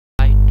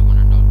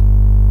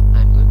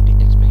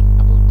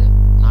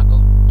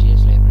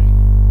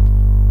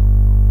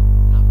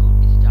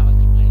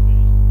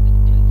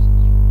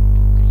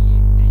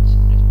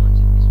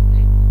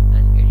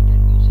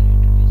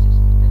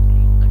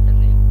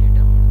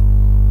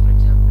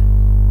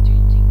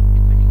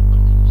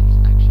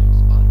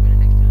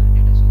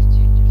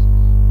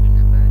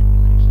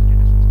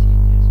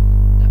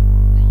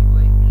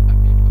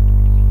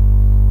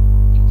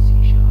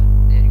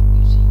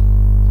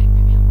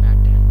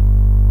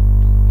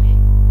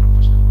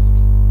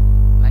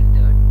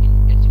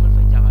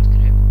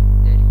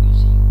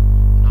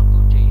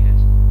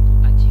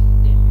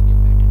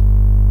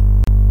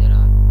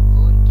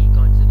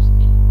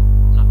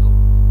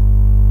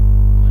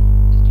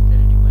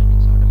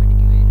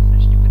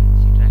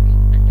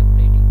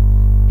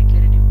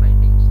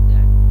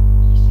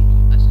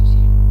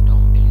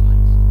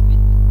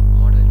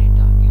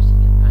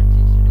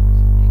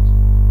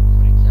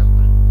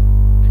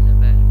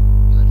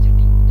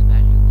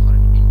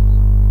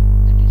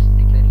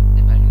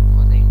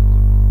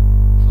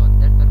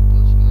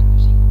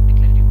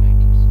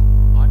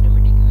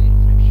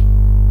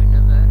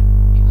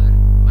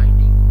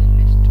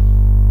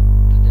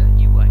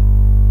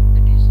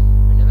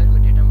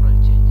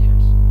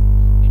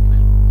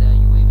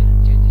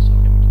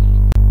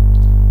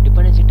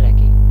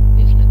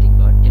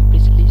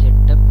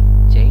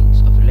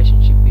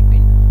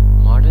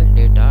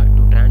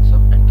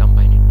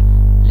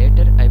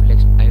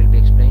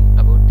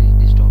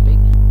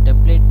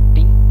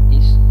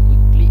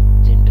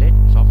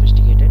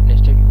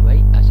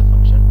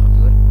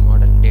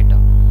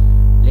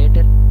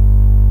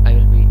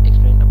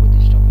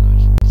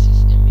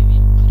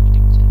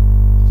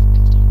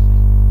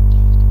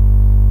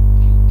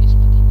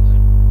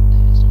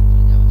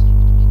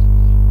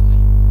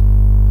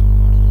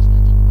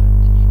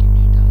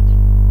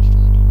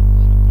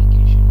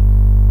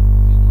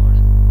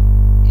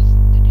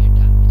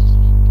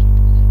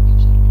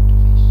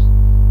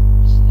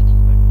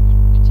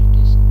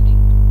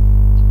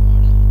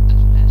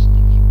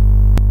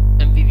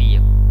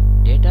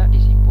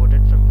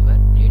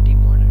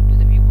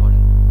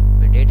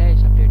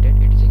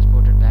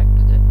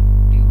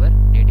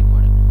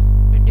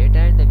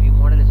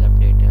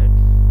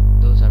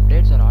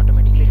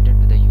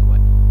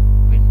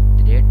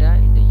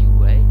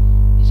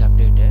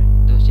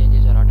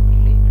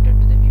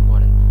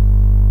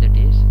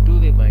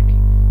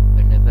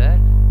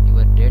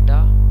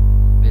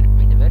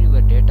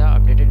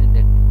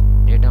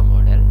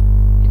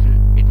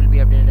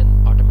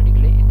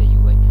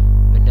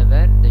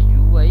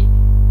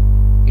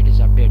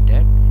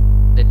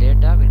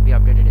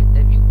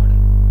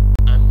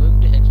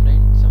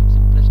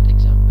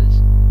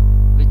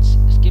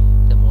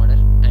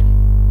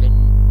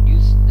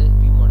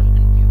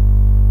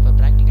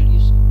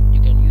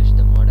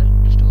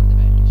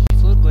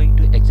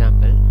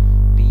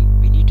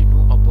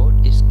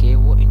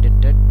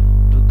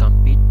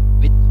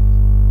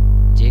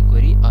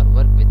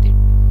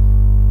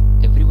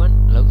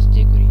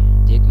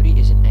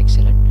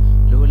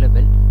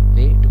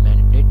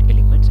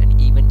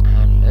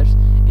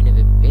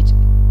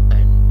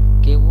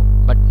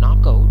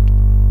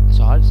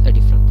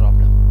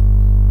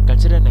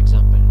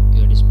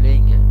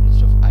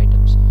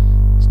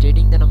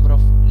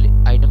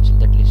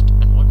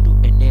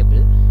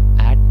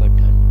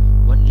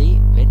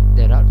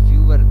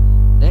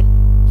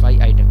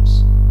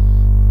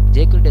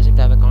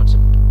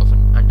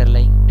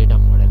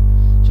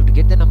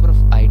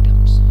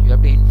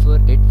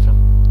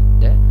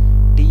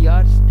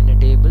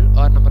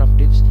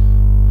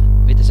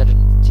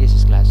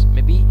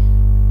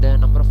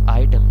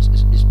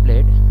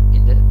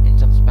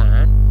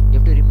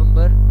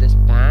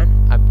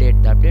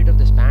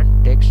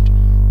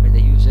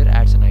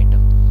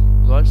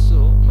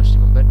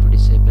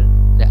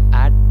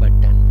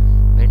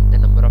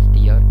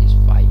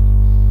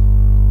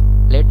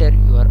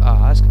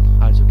asked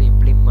also to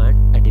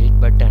implement a delete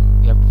button,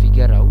 you have to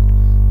figure out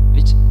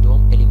which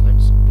DOM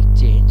elements to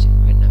change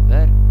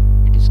whenever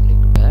it is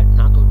clicked. But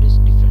knockout is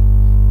different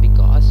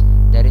because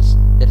there is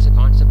a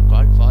concept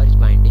called for each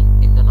binding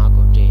in the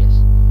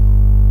knockout.js,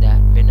 that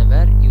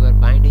whenever you are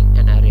binding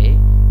an array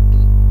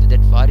to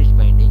that for each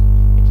binding,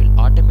 it will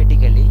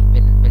automatically,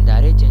 when the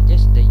array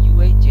changes, the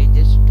UI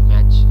changes to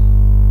match,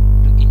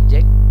 to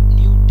inject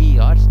new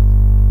TRs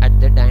at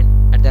the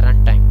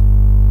runtime.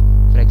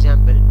 For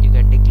example, you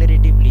can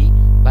declaratively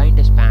bind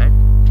a span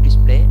to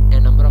display a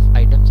number of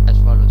items as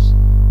follows.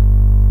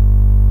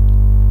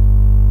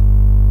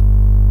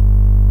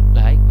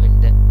 Like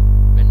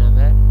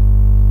whenever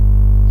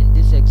in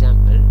this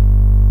example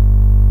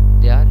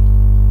that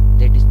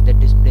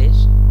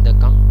displays the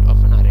count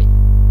of an array.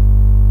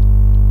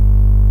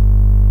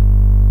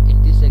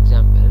 In this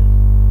example,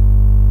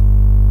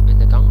 when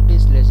the count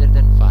is lesser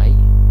than 5,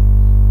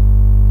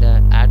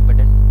 the add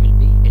button will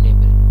be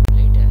enabled.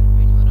 Later,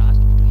 when you are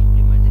asked to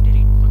implement the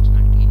delete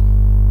functionality,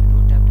 you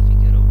don't have to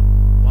figure out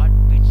what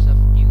bits of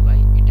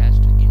UI it has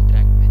to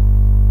interact with.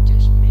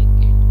 Just make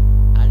it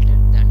alter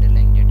the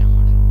underlying data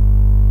model.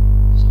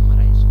 To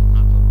summarize,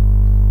 knockout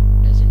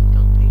doesn't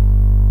complete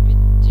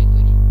with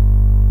jQuery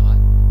or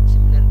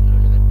similar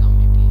low-level DOM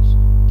APIs.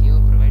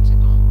 KO provides a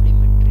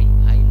complementary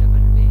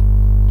high-level way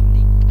to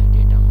link a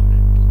data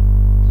model to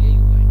a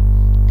UI.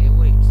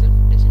 KO itself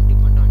doesn't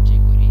depend on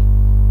jQuery,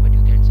 but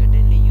you can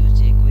certainly use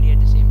jQuery at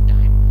the same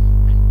time,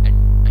 and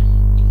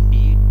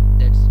indeed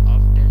that's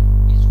often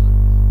useful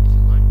if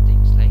you want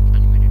things like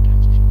animated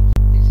transitions.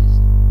 This is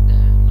the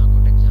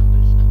knockout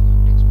examples. I'm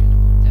going to explain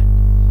about that.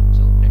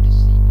 So let us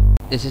see.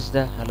 This is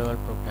the hello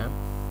world program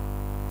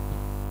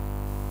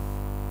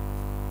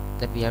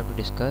that we have to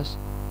discuss,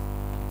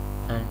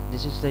 and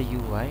this is the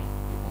UI,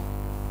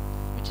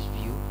 which is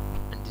view,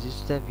 and this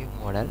is the view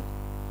model.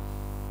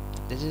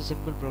 This is a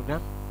simple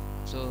program,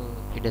 so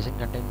it doesn't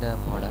contain the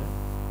model.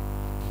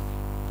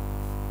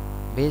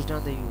 Based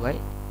on the UI,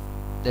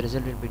 the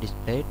result will be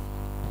displayed.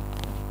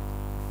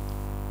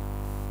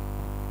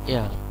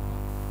 In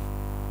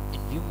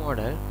view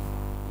model,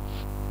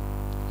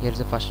 here is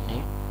the first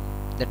name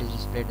that is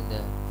displayed in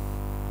the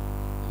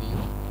view,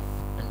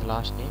 and the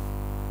last name,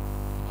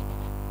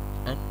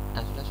 and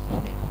as well as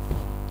full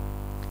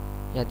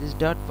name. This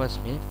dot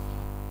first name,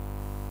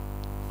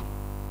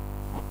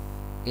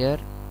 here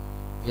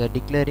we are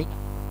declaring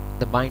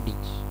the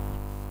bindings.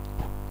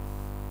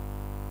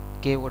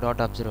 KO dot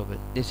observable,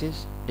 this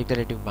is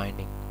declarative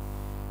binding.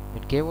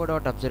 When KO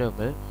dot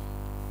observable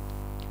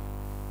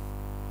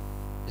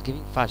is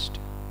giving first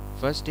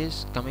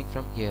is coming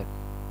from here.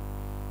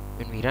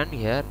 When we run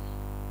here,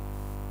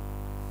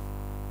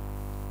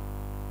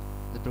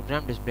 the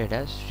program displayed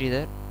as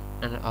Sridhar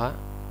and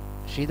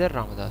Sridhar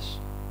Ramadas.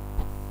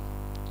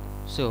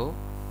 So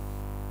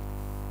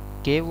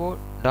KO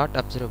dot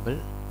observable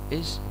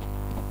is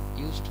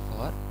used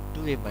for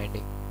two-way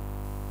binding,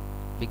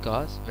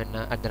 because when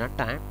at the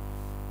runtime,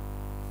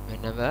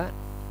 whenever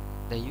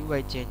the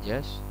UI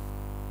changes,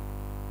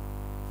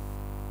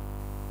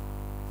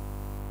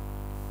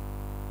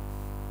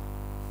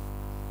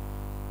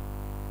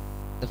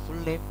 the full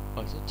name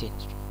also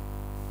changed,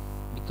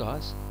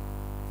 because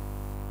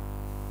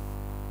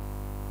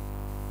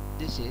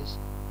this is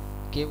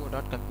KO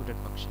dot computed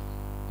function.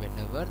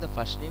 Whenever the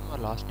first name or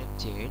last name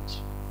change,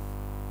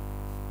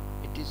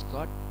 it is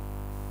got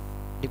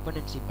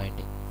dependency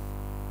binding,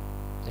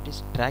 that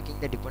is tracking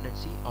the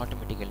dependency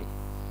automatically.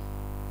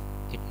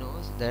 It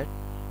knows that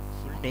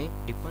full name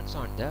depends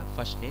on the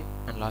first name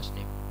and last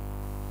name,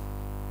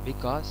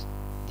 because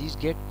these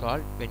get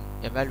called when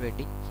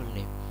evaluating full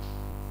name.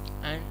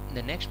 And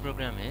the next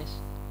program is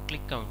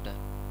click counter.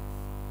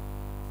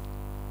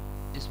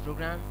 This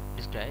program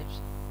describes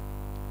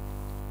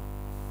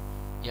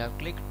you have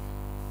clicked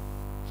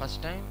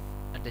first time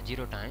at the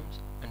 0 times,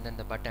 and then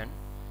the button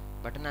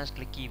has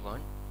click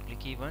event.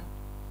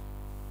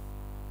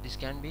 This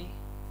can be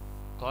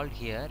called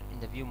here in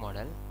the view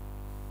model,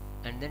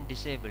 and then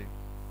disabled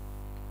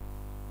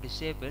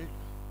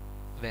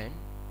when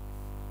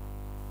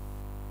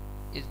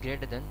is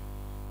greater than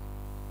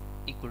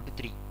equal to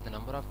 3. The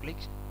number of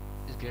clicks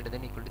is greater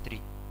than equal to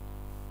 3.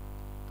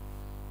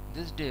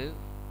 This div,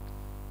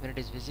 when it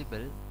is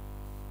visible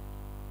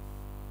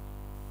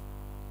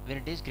when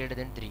it is greater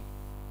than 3,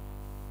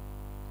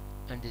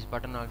 and this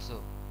button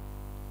also,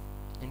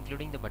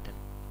 including the button.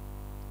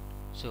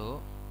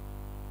 So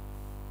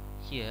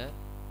here,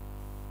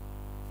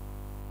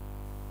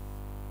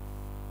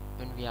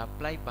 when we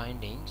apply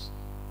bindings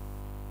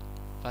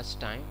first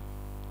time,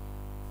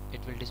 it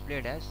will display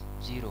it as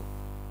 0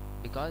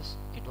 because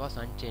it was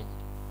unchanged.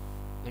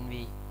 When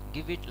we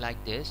give it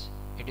like this,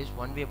 it is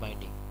one-way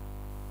binding.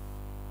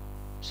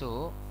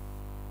 So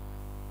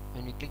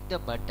when we click the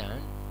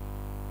button,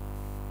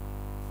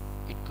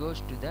 it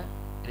goes to the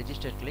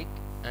register click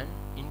and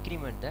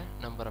increment the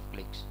number of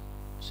clicks.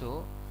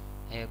 So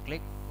I have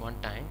clicked one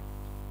time,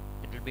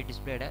 it will be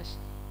displayed as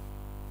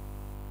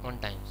 1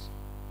 times,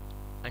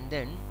 and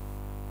then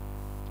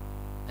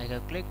I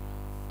have clicked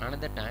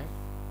another time,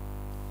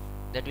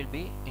 that will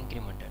be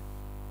incremented.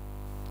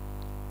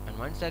 and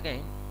once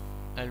again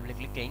I will be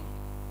clicking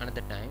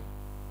another time.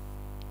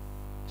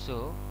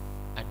 So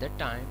at that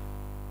time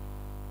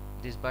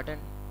this button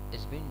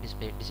is being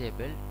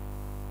disabled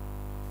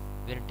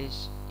when it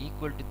is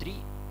equal to 3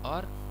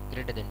 or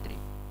greater than 3,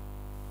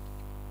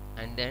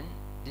 and then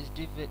this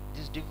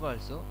div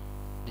also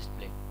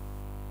displayed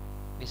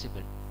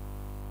visible.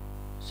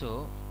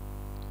 So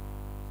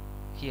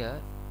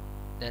here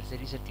there is a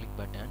reset click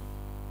button.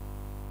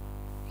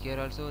 Here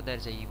also there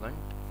is a event.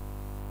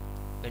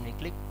 When we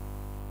click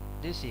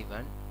this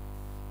event,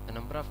 the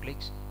number of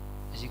clicks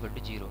is equal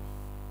to 0.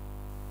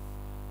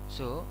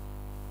 So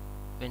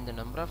when the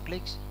number of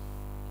clicks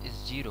is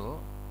 0,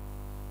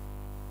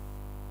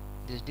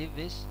 this div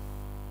is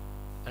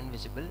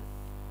invisible,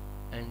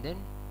 and then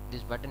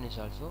this button is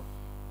also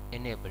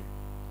enabled.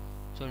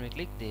 So when we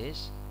click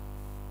this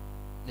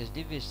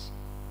div is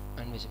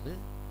invisible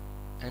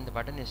and the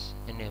button is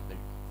enabled.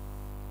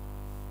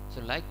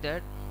 So like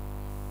that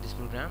this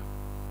program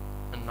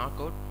and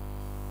Knockout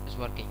is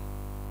working.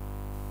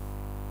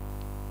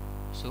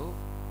 So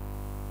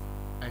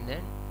and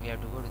then we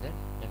have to go to the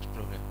next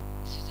program.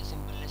 This is the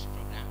simplest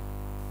program.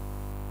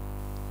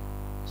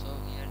 So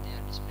here they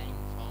are displaying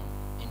form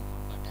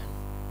input button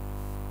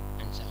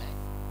and select.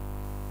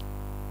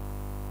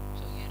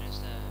 So here is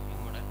the view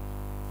model.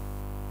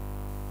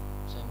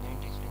 So I'm going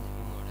to explain the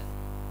view model.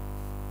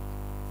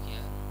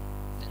 Here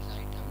there's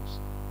items.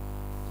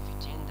 If you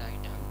change the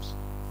items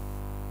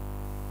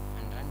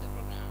and run the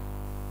program,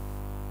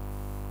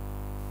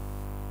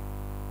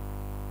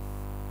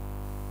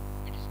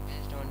 it is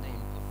based on the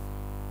input.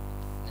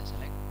 The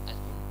select has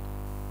been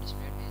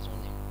displayed based on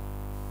the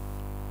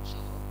input. So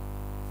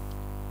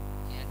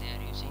here they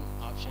are using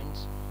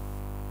options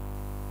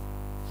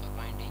for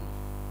binding.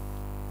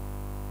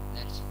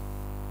 There's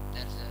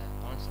a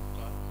concept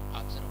called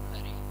observable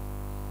array.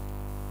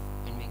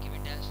 When we give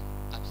it as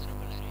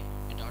observable array,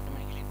 it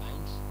automatically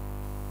binds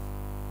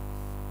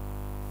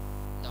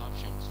the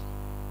options.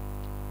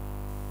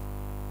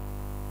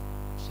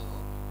 So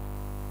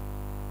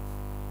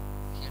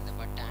here the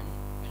button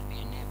will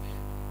be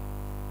enabled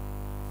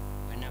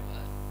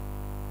whenever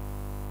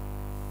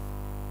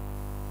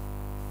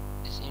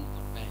this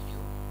input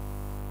value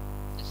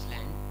is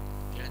length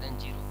greater than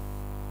 0.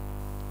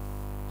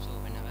 So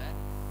whenever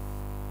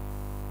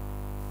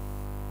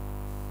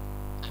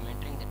I'm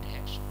entering the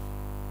text,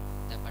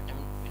 the button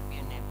will be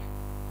enabled.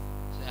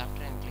 So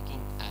after I'm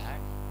clicking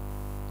add,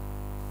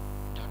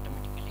 it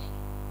automatically,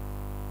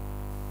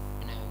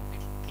 when I'm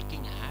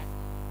clicking add,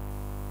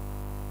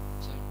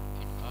 so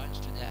it calls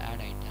to the add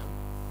item.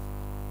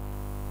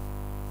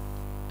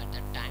 At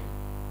that time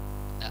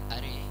the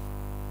array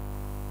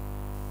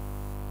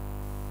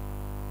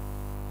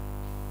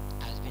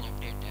has been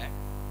updated,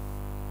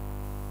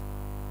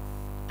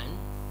 and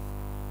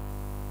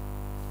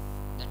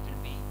that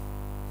will be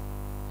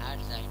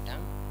adds the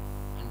item,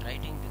 and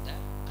writing to the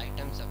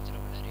items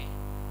observable array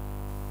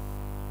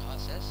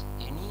causes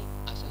any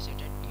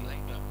associated UI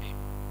to update.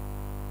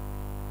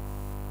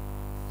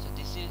 So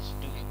this is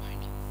two-way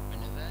binding.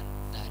 Whenever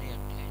the array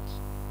updates,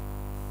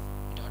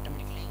 it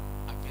automatically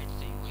updates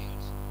the UI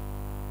also.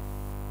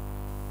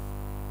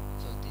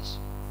 So this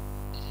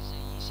is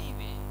an easy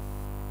way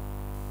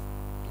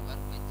to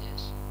work with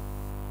this.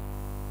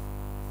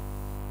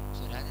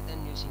 So rather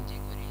than using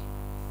jQuery,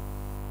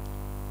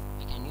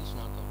 we can use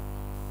Knockout.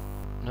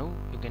 Now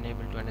you can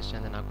able to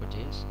understand the Knockout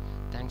JS.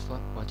 Thanks for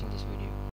watching this video.